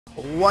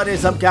What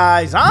is up,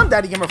 guys? I'm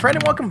DaddyGamerFred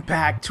and welcome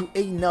back to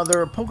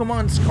another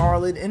Pokemon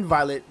Scarlet and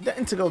Violet the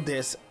Indigo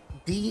Disc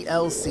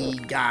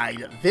DLC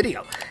guide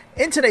video.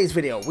 In today's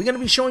video, we're going to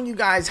be showing you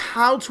guys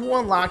how to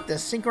unlock the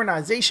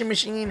synchronization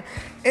machine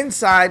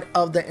inside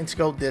of the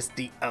Indigo Disc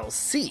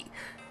DLC.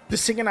 The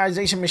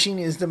synchronization machine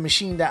is the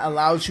machine that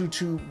allows you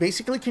to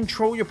basically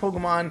control your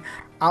Pokemon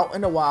out in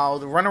the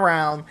wild, run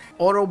around,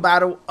 auto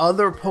battle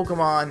other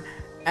Pokemon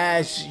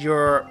as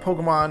your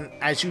Pokemon,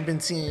 as you've been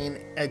seeing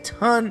a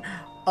ton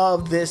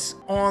of this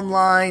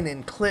online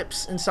and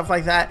clips and stuff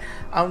like that.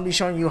 I'm going to be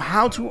showing you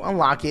how to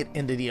unlock it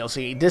in the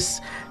DLC.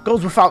 This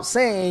goes without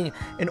saying,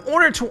 in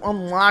order to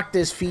unlock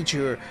this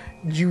feature,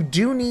 you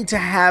do need to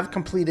have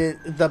completed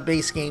the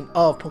base game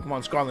of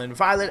Pokemon Scarlet and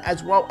Violet,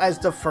 as well as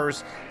the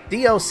first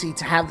DLC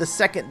to have the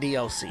second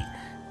DLC,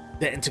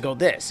 the Indigo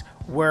Disc,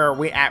 where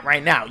we're at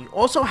right now. You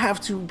also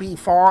have to be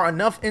far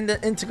enough in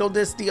the Indigo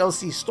Disc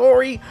DLC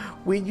story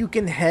where you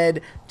can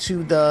head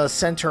to the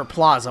Center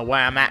Plaza, where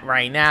I'm at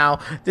right now.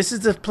 This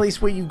is the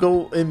place where you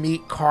go and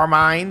meet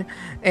Carmine,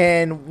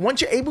 and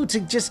once you're able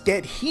to just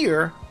get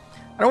here,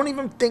 I don't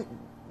even think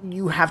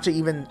you have to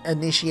even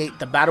initiate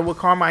the battle with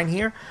Carmine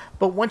here,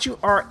 but once you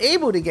are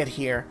able to get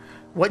here,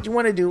 what you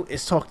want to do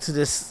is talk to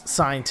this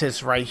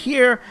scientist right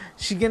here.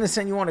 She's going to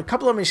send you on a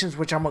couple of missions,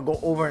 which I'm going to go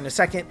over in a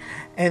second.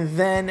 And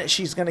then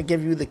she's going to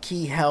give you the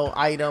key hell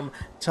item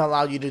to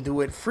allow you to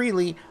do it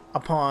freely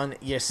upon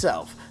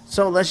yourself.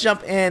 So let's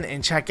jump in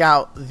and check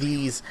out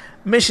these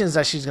missions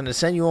that she's going to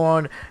send you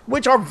on,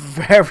 which are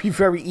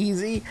very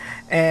easy.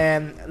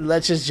 And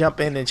let's just jump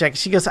in and check.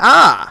 She goes,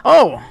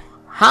 oh,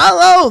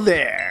 hello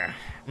there.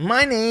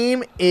 My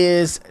name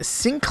is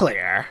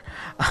Sinclair.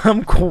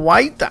 I'm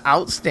quite the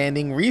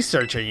outstanding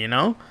researcher, you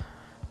know.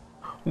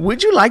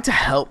 Would you like to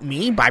help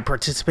me by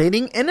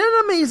participating in an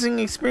amazing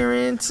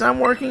experience I'm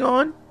working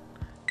on?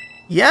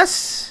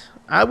 Yes,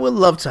 I would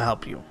love to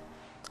help you.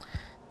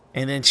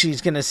 And then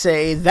she's going to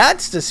say,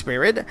 that's the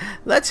spirit.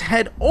 Let's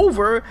head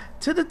over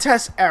to the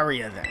test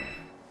area then.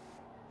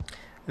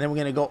 And then we're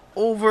going to go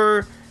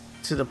over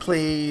to the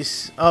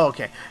place. Oh,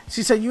 okay.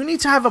 She said you need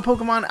to have a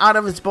Pokemon out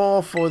of its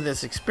ball for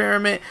this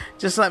experiment.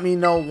 Just let me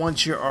know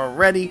once you're all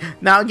ready.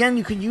 Now again,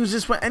 you can use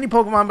this with any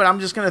Pokemon, but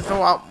I'm just gonna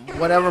throw out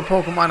whatever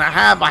Pokemon I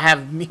have. I have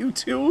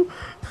Mewtwo.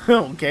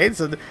 Okay,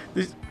 so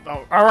this,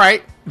 oh, all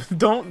right.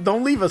 Don't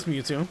leave us,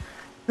 Mewtwo.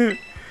 We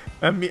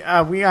have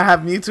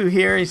Mewtwo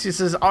here, and she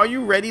says, "Are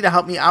you ready to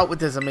help me out with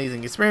this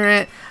amazing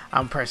experiment?"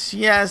 I'm press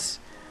yes.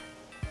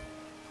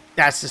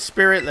 That's the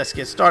spirit. Let's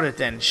get started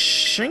then.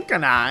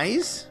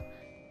 Synchronize.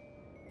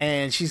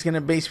 And she's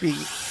gonna basically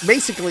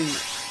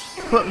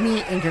put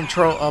me in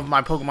control of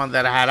my Pokemon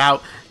that I had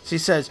out. She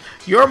says,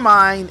 your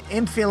mind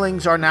and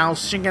feelings are now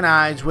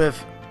synchronized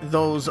with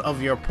those of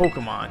your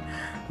Pokemon.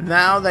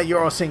 Now that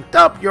you're all synced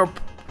up, your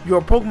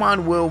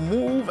Pokemon will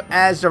move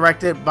as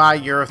directed by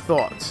your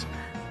thoughts.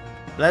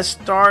 Let's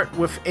start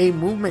with a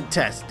movement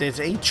test. There's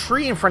a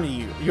tree in front of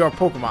you, your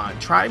Pokemon.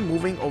 Try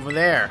moving over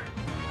there.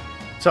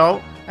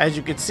 So, as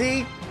you can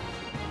see,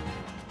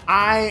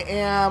 I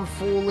am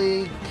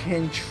fully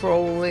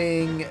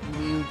controlling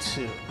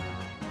Mewtwo.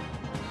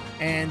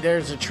 And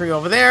there's a tree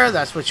over there.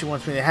 That's what she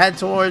wants me to head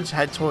towards.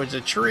 Head towards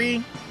a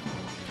tree.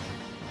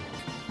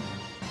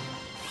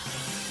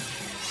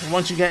 And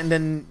once you get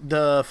in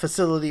the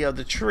facility of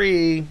the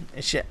tree,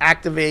 it should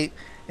activate.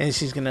 And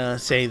she's going to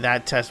say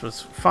that test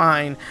was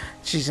fine.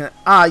 She's going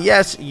to,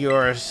 yes,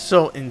 you're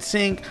so in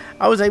sync.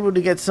 I was able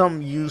to get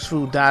some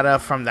useful data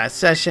from that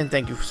session.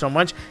 Thank you so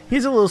much.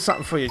 Here's a little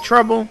something for your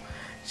trouble.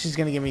 She's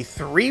gonna give me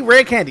 3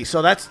 rare candies,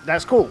 so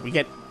that's cool. We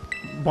get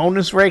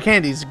bonus rare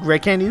candies. Rare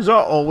candies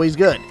are always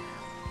good.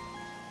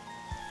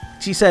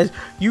 She says,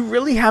 you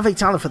really have a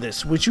talent for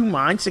this. Would you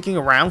mind sticking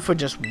around for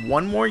just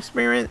one more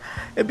experiment?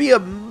 It'd be a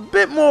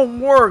bit more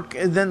work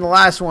than the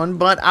last one,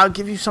 but I'll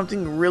give you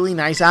something really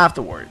nice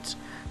afterwards.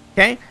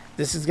 Okay,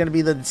 this is gonna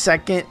be the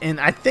second and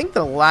I think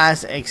the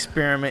last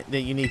experiment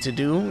that you need to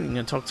do. You're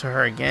gonna talk to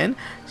her again.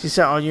 She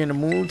said, are you in the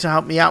mood to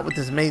help me out with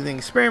this amazing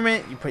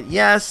experiment? You put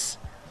yes.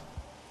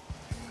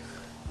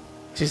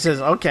 She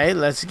says, okay,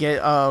 let's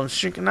get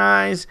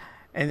synchronized.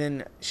 And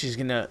then she's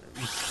going to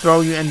throw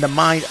you in the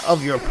mind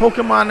of your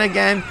Pokemon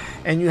again.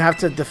 And you have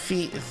to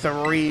defeat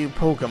 3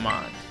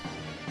 Pokemon.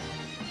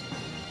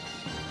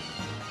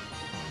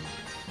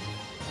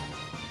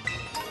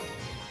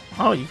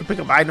 Oh, you can pick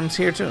up items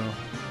here too.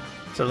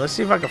 So let's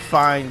see if I can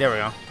find, there we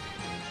go.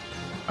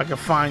 I can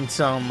find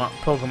some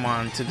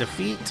Pokemon to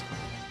defeat.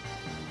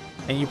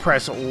 And you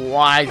press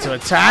Y to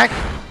attack.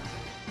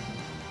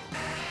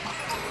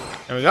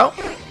 There we go.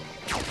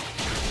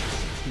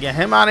 Get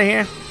him out of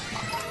here.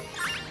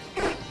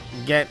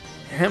 Get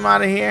him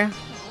out of here.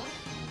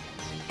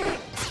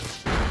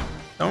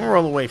 Don't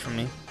roll away from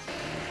me.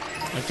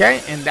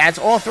 Okay, and that's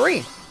all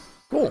 3.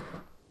 Cool.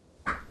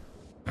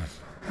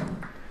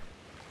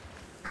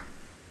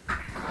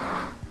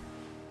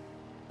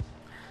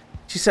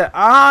 She said,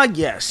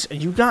 yes,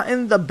 you've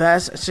gotten the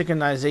best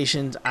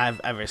synchronizations I've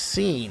ever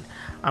seen.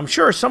 I'm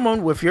sure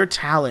someone with your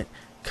talent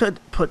could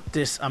put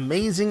this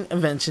amazing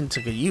invention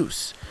to good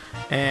use,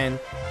 and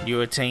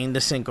you attain the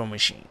Synchro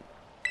machine.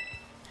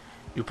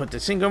 You put the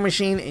Synchro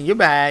machine in your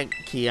bag,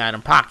 key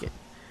item pocket,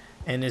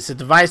 and it's a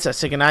device that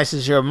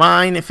synchronizes your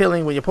mind and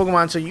feeling with your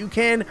Pokemon so you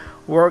can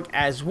work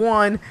as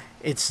one.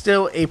 It's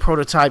still a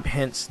prototype,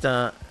 hence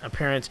the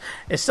appearance.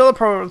 It's still a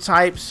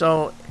prototype,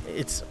 so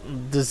its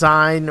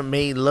design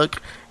may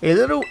look a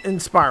little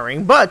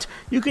inspiring, but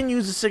you can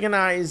use the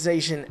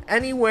synchronization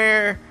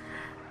anywhere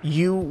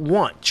you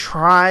want.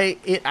 Try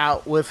it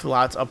out with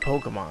lots of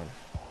Pokemon.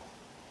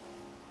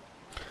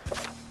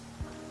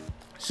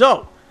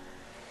 So,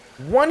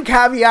 one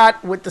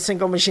caveat with the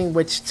Synchro machine,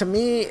 which to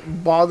me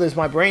bothers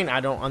my brain, I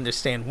don't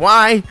understand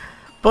why,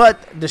 but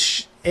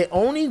it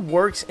only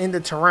works in the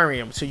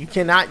terrarium, so you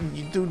cannot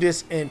do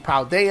this in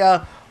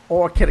Paldea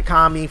or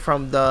Kitakami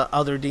from the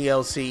other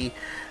DLC.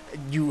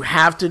 You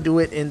have to do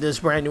it in this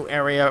brand new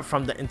area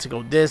from the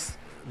Indigo disc,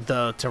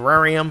 the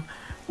terrarium,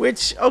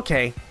 which,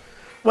 okay,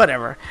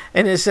 whatever.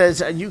 And it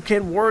says you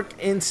can work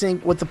in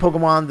sync with the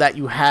Pokemon that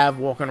you have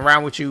walking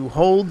around with you.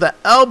 Hold the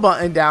L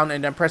button down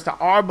and then press the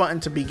R button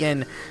to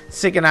begin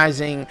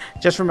synchronizing.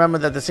 Just remember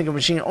that the Synchro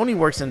machine only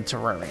works in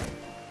terrarium.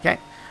 Okay,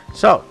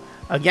 so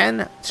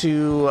again,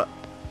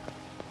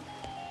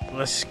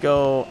 let's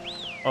go.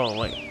 Oh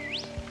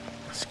wait,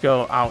 let's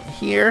go out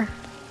here.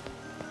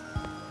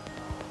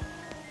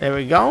 There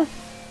we go.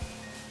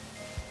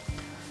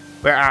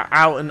 We're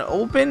out in the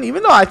open,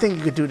 even though I think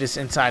you could do this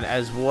inside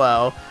as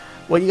well.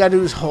 What you gotta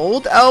do is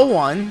hold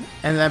L1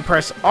 and then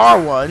press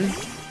R1,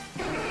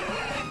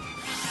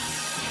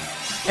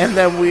 and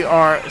then we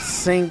are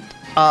synced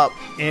up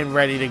and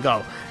ready to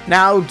go.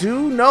 Now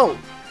do note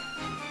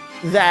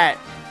that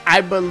I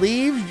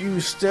believe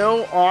you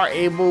still are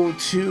able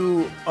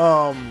to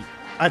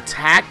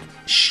attack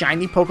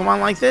shiny Pokemon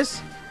like this,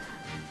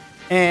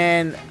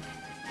 and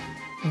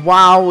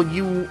while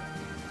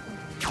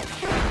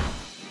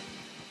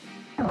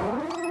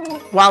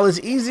it's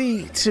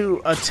easy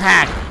to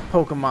attack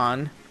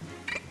Pokemon,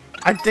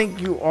 I think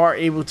you are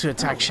able to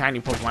attack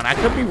shiny Pokemon. I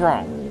could be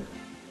wrong,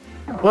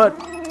 but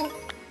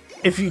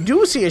if you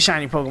do see a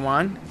shiny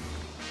Pokemon,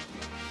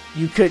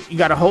 you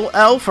gotta hold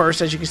L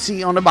first. As you can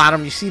see on the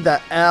bottom, you see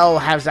the L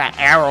has that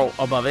arrow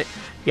above it.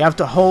 You have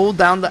to hold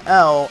down the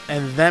L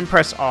and then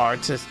press R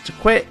to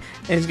quit,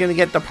 and it's gonna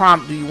get the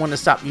prompt, do you want to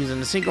stop using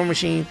the Synchro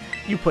machine?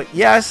 You put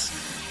yes,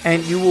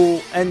 and you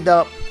will end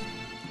up,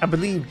 I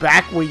believe,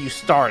 back where you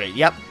started.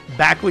 Yep,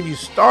 back where you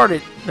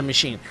started the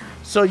machine.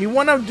 So you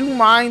want to do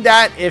mind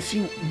that if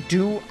you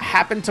do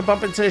happen to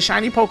bump into a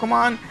shiny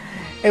Pokemon,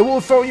 it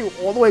will throw you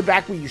all the way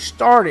back where you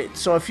started.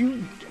 So if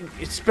you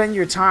spend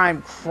your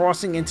time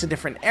crossing into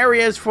different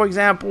areas, for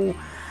example,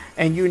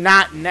 and you're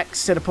not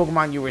next to the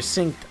Pokemon you were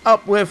synced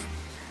up with,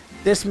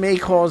 this may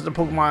cause the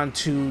Pokemon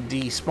to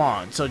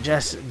despawn. So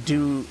just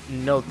do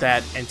note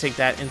that and take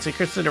that into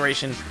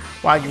consideration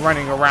while you're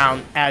running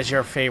around as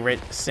your favorite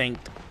synced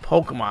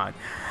Pokemon.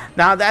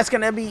 Now that's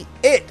gonna be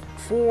it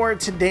for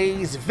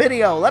today's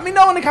video. Let me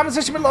know in the comment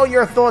section below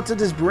your thoughts of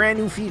this brand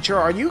new feature.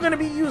 Are you gonna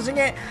be using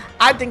it?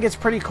 I think it's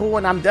pretty cool,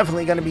 and I'm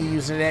definitely gonna be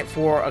using it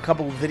for a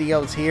couple of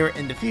videos here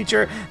in the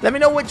future. Let me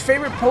know which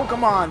favorite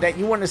Pokemon that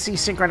you want to see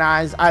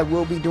synchronized. I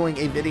will be doing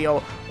a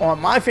video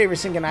on my favorite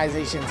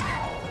synchronizations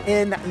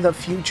in the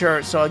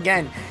future. So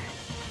again,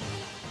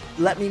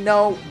 let me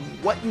know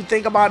what you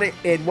think about it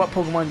and what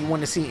Pokemon you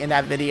want to see in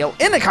that video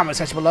in the comment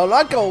section below.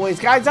 Like always,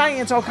 guys, I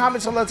answer all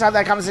comments, so let's have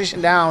that conversation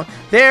down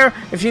there.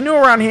 If you're new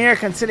around here,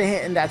 consider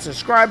hitting that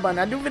subscribe button.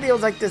 I do videos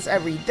like this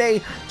every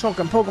day,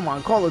 talking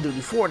Pokemon, Call of Duty,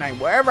 Fortnite,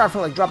 wherever I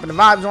feel like dropping the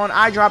vibes on,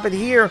 I drop it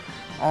here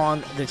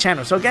on the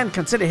channel. So again,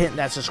 consider hitting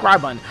that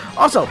subscribe button.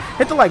 Also,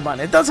 hit the like button.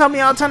 It does help me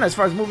out a ton as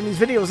far as moving these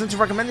videos into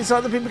recommending so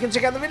other people can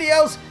check out the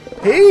videos.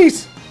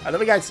 Peace! I love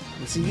you guys,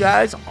 and see you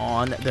guys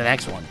on the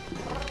next one.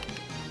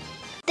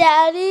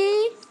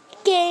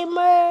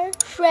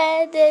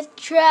 DaddyGamerFred is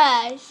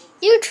trash.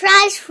 You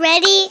trash,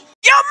 Freddy?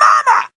 Your mama!